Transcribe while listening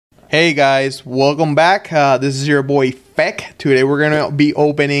Hey guys, welcome back. This is your boy Feck. Today we're gonna be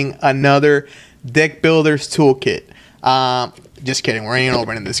opening another Deck Builders Toolkit. Just kidding, we ain't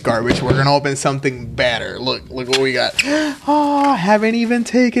opening this garbage. We're gonna open something better. Look what we got. Oh, I haven't even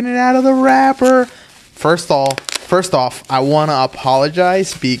taken it out of the wrapper. First off, I wanna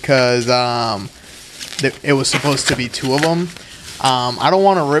apologize because it was supposed to be two of them. I don't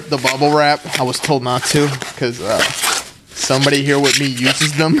want to rip the bubble wrap. I was told not to because somebody here with me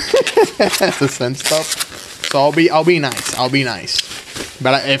uses them to send stuff. So I'll be nice.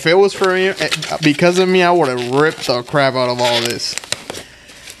 But if it was for me, because of me, I would have ripped the crap out of all this.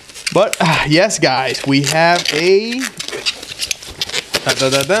 But yes, guys, we have a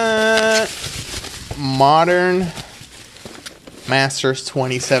Modern Masters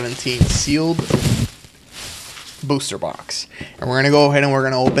 2017 sealed booster box, and we're gonna go ahead and we're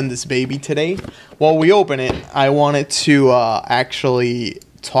gonna open this baby today. While we open it, I wanted to actually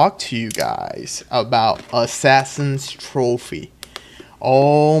talk to you guys about Assassin's Trophy.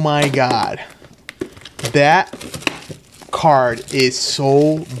 Oh my god, that card is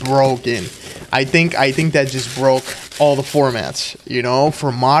so broken. I think that just broke all the formats. You know,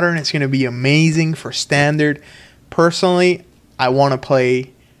 for modern it's gonna be amazing. For standard, personally, I want to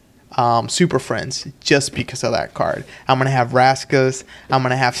play Super Friends just because of that card. I'm gonna have Raskas, I'm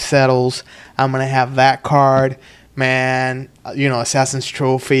gonna have Settles, I'm gonna have that card, man. You know, Assassin's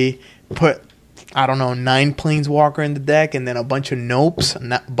Trophy. Put, I don't know, 9 Planeswalker in the deck and then a bunch of Nopes,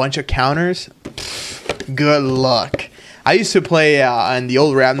 a bunch of counters. Good luck. I used to play in the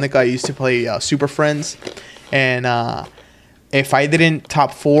old Ravnica. I used to play Super Friends, and if I didn't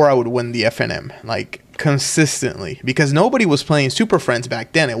top 4, I would win the FNM like consistently, because nobody was playing Super Friends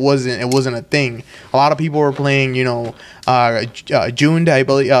back then. It wasn't a thing. A lot of people were playing, you know, Jund, I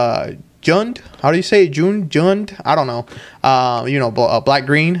believe, Jund. How do you say it? Jund? I don't know. You know, black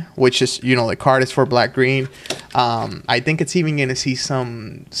green, which is, you know, the card is for black green. I think it's even gonna see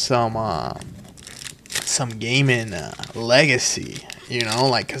some gaming legacy. You know,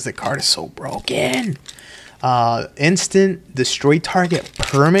 like, because the card is so broken. Instant destroy target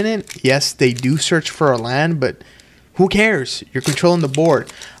permanent. Yes, they do search for a land, but who cares? You're controlling the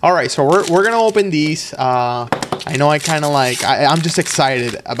board. All right, so we're gonna open these. I know I kind of like, I'm just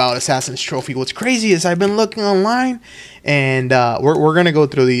excited about Assassin's Trophy. What's crazy is I've been looking online, and we're gonna go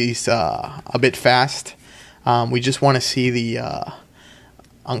through these a bit fast. We just want to see the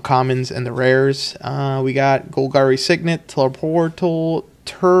uncommons and the rares. We got Golgari Signet, Teleportal,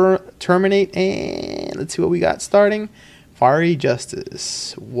 Terminate, and let's see what we got starting. Fiery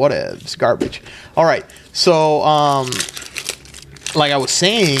Justice, whatevs, garbage. All right, so like I was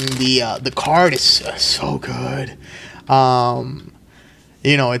saying, the card is so good.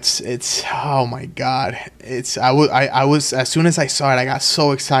 You know, it's oh my god, I was as soon as I saw it, I got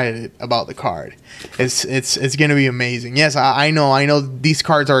so excited about the card. It's gonna be amazing. Yes, I know these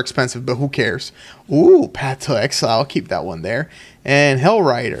cards are expensive, but who cares? Ooh, Path to Exile, I'll keep that one there. And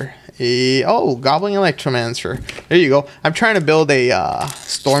Hellrider. Oh, Goblin Electromancer. There you go. I'm trying to build a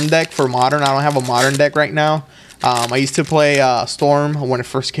Storm deck for Modern. I don't have a Modern deck right now. I used to play Storm when it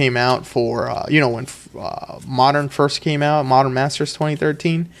first came out for, you know, when Modern first came out, Modern Masters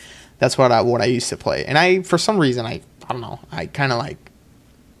 2013. That's what I used to play. And for some reason, I don't know, I kind of like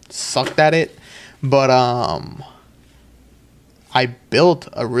sucked at it. But I built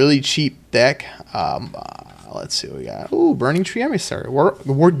a really cheap deck. Let's see what we got. Ooh, Burning Tree Emissary.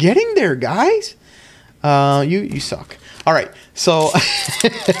 We're getting there, guys. You suck. All right, so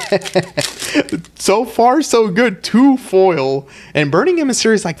so far so good. 2 foil, and Burning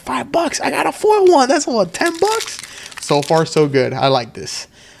Emissary is like $5. I got a foil one. That's what, $10. So far so good. I like this.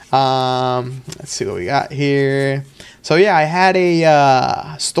 Let's see what we got here. So yeah, I had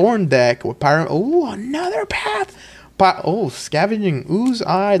a Storm deck with Pyro. Oh, another Path. Oh, Scavenging Ooze.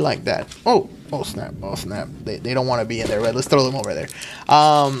 I like that. Oh snap. They don't want to be in there, right? Let's throw them over there.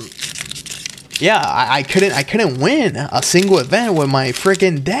 Yeah, I couldn't win a single event with my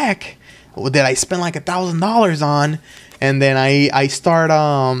freaking deck that I spent like $1,000 on, and then I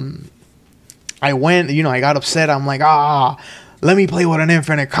went, you know, I got upset. I'm like, let me play with an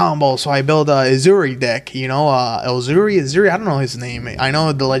infinite combo. So I built a Azuri deck, you know, Azuri, I don't know his name. I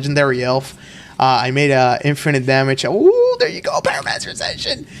know the legendary elf. I made infinite damage. Ooh, there you go, Pyromancer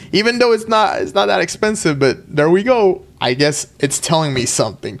Ascension. Even though it's not that expensive, but there we go. I guess it's telling me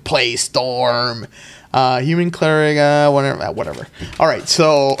something. Play Storm, Human Cleric, whatever. All right,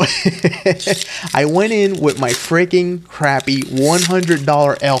 so I went in with my freaking crappy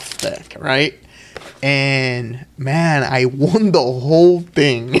 $100 elf deck, right? And man, I won the whole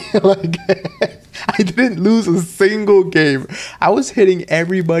thing. Like, I didn't lose a single game. I was hitting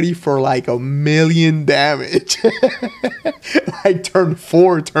everybody for like 1,000,000 damage. Like turn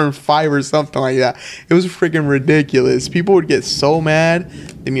 4, turn 5 or something like that. It was freaking ridiculous. People would get so mad.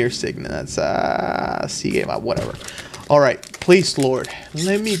 The mere signet. That's C game, whatever. All right, please, Lord,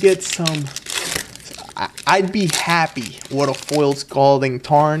 let me get some. I'd be happy with a foil Scalding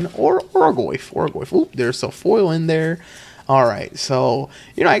Tarn or a Goif. Oop, there's a foil in there. All right, so,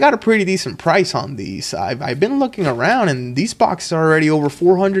 you know, I got a pretty decent price on these. I've been looking around, and these boxes are already over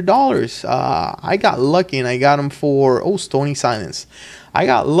 $400. I got lucky, and I got them for, oh, Stony Silence. I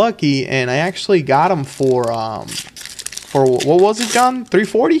got lucky, and I actually got them for what was it, John?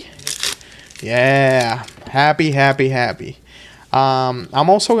 $340? Yeah, happy. I'm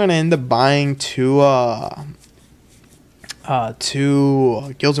also gonna end up buying two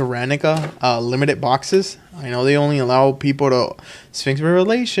Guilds of Ravnica limited boxes. I know they only allow people to Sphinx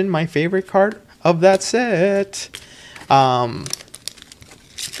Revelation, my favorite card of that set. I'm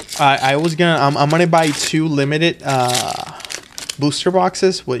gonna buy 2 limited booster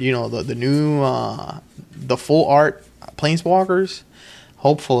boxes with, you know, the new the full art Planeswalkers.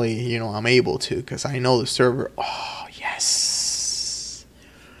 Hopefully, you know, I'm able to, because I know the server. Oh yes,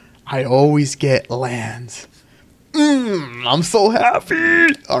 I always get lands. I'm so happy.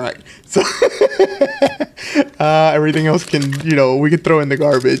 All right, so everything else can, you know, we can throw in the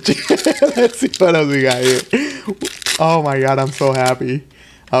garbage. Let's see what else we got here. Oh my god, I'm so happy.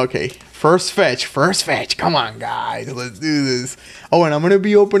 Okay, first fetch. Come on, guys, let's do this. Oh, and I'm gonna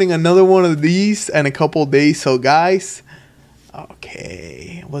be opening another one of these in a couple days. So, guys,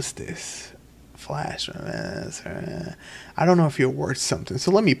 okay, what's this? Flash. I don't know if you're worth something,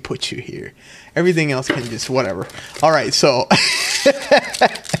 so let me put you here. Everything else can just whatever. All right, so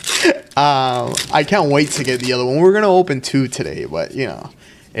I can't wait to get the other one. We're gonna open 2 today, but you know,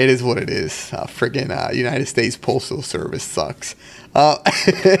 it is what it is. Freaking United States Postal Service sucks.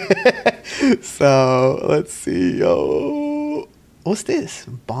 So let's see. Oh, what's this?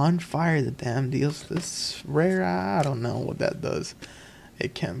 Bonfire the damn deals. This rare. I don't know what that does.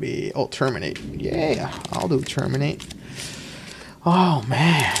 It can be, oh, terminate. Yeah, I'll do terminate. Oh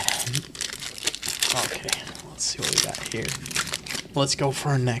man. Okay, let's see what we got here. Let's go for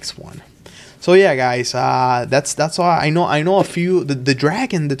our next one. So yeah, guys, that's all. I know a few. The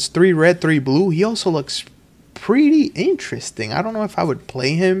dragon that's 3 red, 3 blue. He also looks pretty interesting. I don't know if I would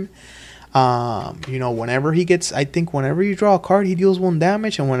play him. You know, whenever he gets, I think whenever you draw a card, he deals 1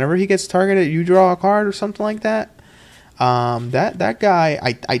 damage, and whenever he gets targeted, you draw a card or something like that. That guy,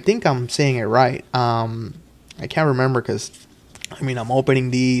 I think I'm saying it right. I can't remember because, I mean, I'm opening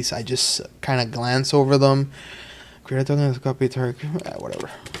these. I just kind of glance over them. Create a copy target.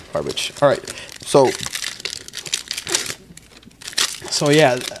 Whatever, garbage. All right, so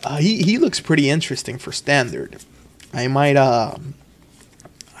yeah, he looks pretty interesting for standard. I might I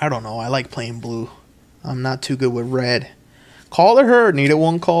don't know. I like playing blue. I'm not too good with red. Call the Herd. Needed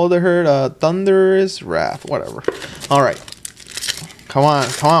 1 Call the Herd. Thunderous Wrath. Whatever. All right. Come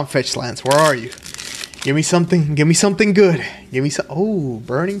on, Fetch Lance. Where are you? Give me something. Give me something good. Give me some. Oh,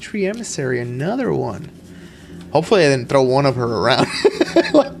 Burning Tree Emissary. Another one. Hopefully I didn't throw one of her around.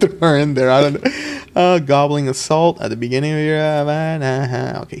 Like throw her in there. I don't know. Gobbling Assault at the beginning of your...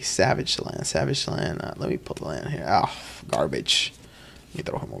 Okay, Savage Land. Let me put the land here. Oh, garbage. Let me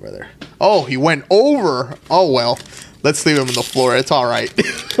throw him over there. Oh, he went over. Oh, well. Let's leave him on the floor. It's all right.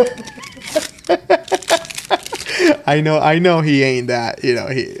 I know he ain't that. You know,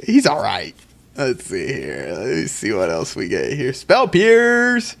 he's all right. Let's see here. Let me see what else we get here. Spell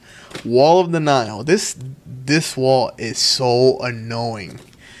Pierce. Wall of the Nile. This wall is so annoying.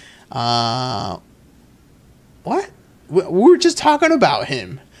 What? We were just talking about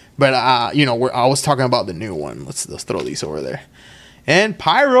him. But, you know, I was talking about the new one. Let's throw these over there. And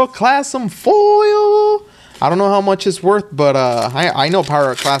Pyroclasm Foil. I don't know how much it's worth, but I know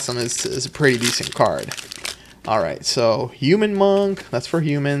Pyroclasm is a pretty decent card. All right, so Human Monk. That's for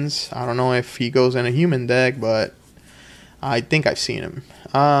humans. I don't know if he goes in a human deck, but I think I've seen him.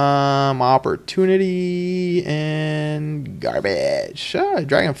 Opportunity and garbage.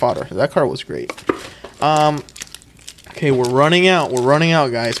 Dragon Fodder. That card was great. Okay, we're running out. We're running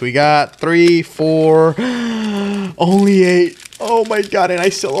out, guys. We got 3, 4, only 8. Oh my god, and I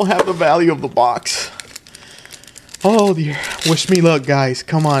still don't have the value of the box. Oh dear. Wish me luck, guys.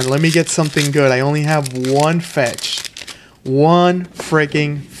 Come on, let me get something good. I only have 1 fetch. 1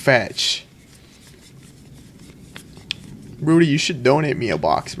 freaking fetch. Rudy, you should donate me a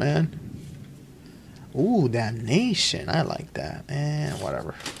box, man. Ooh, Damnation. I like that. And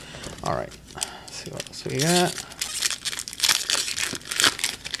whatever. Alright. Let's see what else we got.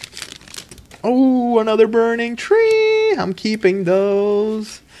 Oh, another burning tree. I'm keeping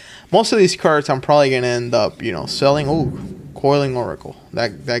those. Most of these cards I'm probably gonna end up, you know, selling. Oh, Coiling Oracle.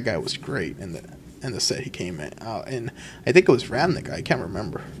 That guy was great in the set he came in. And I think it was Ravnica. I can't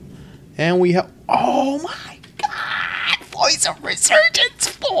remember. And we have. Oh my God! Voice of Resurgence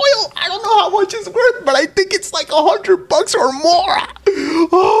foil. I don't know how much it's worth, but I think it's like $100 or more.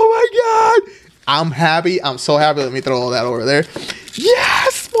 Oh my God! I'm happy. I'm so happy. Let me throw all that over there.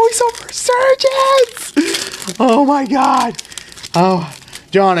 Yes! Voice of Resurgence! Oh my God. Oh,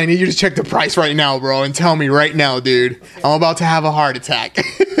 John, I need you to check the price right now, bro, and tell me right now, dude. I'm about to have a heart attack.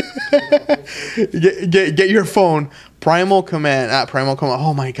 get your phone. Primal Command. Primal Command.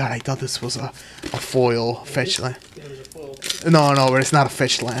 Oh my God, I thought this was a foil fetch land. No, but it's not a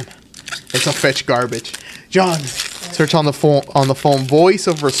fetch land. It's a fetch garbage. John, search on the phone. Voice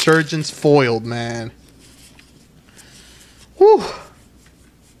of Resurgence foiled, man. Whew.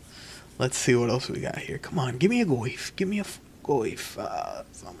 Let's see what else we got here. Come on, give me a Goif. Give me a Goif.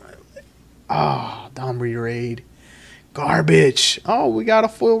 Domri Raid. Garbage. Oh, we got a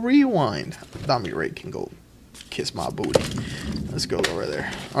foil rewind. Domri Raid can go kiss my booty. Let's go over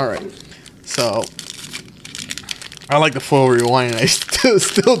there. All right. So, I like the foil rewind. I still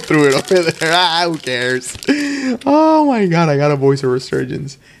threw it over there. Who cares? Oh my God, I got a Voice of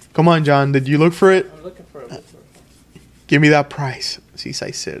Resurgence. Come on, John. Did you look for it? I'm looking for it. Give me that price.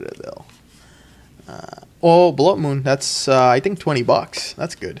 Seaside Citadel. Oh, Blood Moon. That's, I think, $20.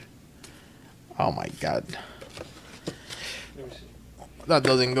 That's good. Oh, my God. That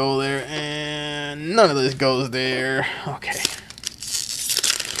doesn't go there. And none of this goes there. Okay.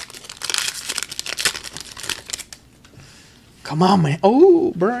 Come on, man.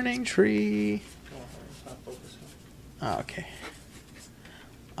 Oh, Burning Tree. Okay.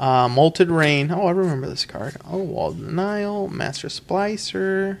 Molted Rain. Oh, I remember this card. Oh, Wall of Denial. Master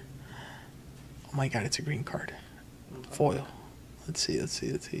Splicer. Oh my God, it's a green card. Foil. Let's see.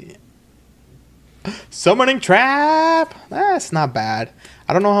 Summoning Trap. That's not bad.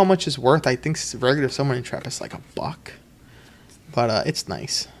 I don't know how much it's worth. I think regular Summoning Trap is like $1. But it's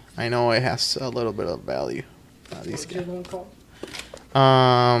nice. I know it has a little bit of value. These guys.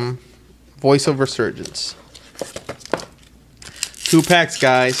 Voice of Resurgence. 2 packs,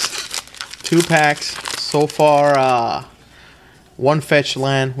 guys. 2 packs. So far, 1 fetch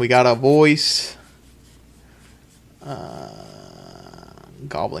land. We got a Voice.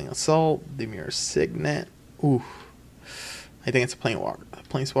 Gobbling Assault. Demure Signet. Ooh. I think it's a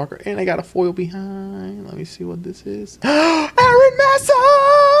Planeswalker. And I got a foil behind. Let me see what this is. Aaron Massa!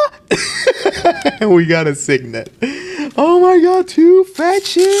 We got a Signet. Oh my God, 2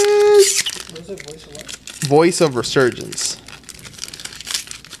 fetches! What is it? Voice of what? Voice of Resurgence.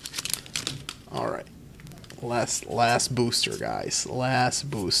 Alright. Last booster, guys. Last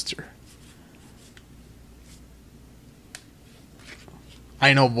booster.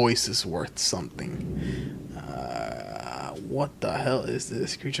 I know Voice is worth something. What the hell is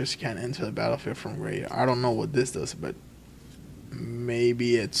this? Creatures can't enter the battlefield from graveyard. I don't know what this does, but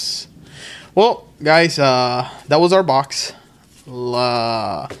maybe it's... Well, guys, that was our box.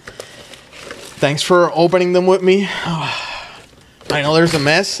 Thanks for opening them with me. I know there's a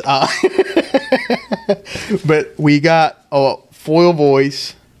mess. But we got a foil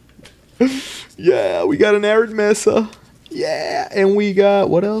Voice. Yeah, we got an Arid Mesa. Yeah, and we got,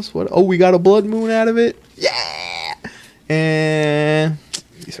 what else? Oh, we got a Blood Moon out of it. Yeah! And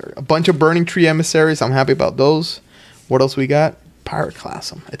these are a bunch of Burning Tree Emissaries. I'm happy about those. What else we got?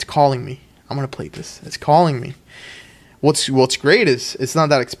 Pyroclasm. It's calling me. I'm going to play this. It's calling me. What's great is it's not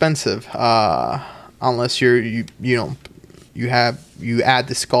that expensive. Unless you add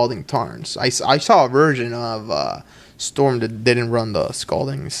the Scalding Tarns. I saw a version of Storm that didn't run the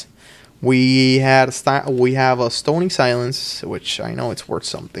Scaldings. We have a Stony Silence, which I know it's worth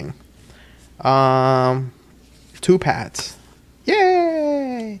something. 2 pads.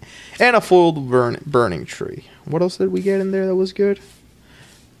 Yay! And a full Burning Tree. What else did we get in there that was good?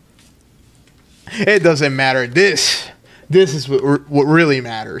 It doesn't matter. This is what really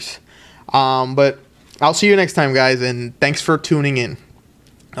matters. But I'll see you next time, guys, and thanks for tuning in.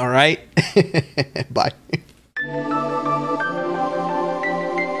 All right? Bye.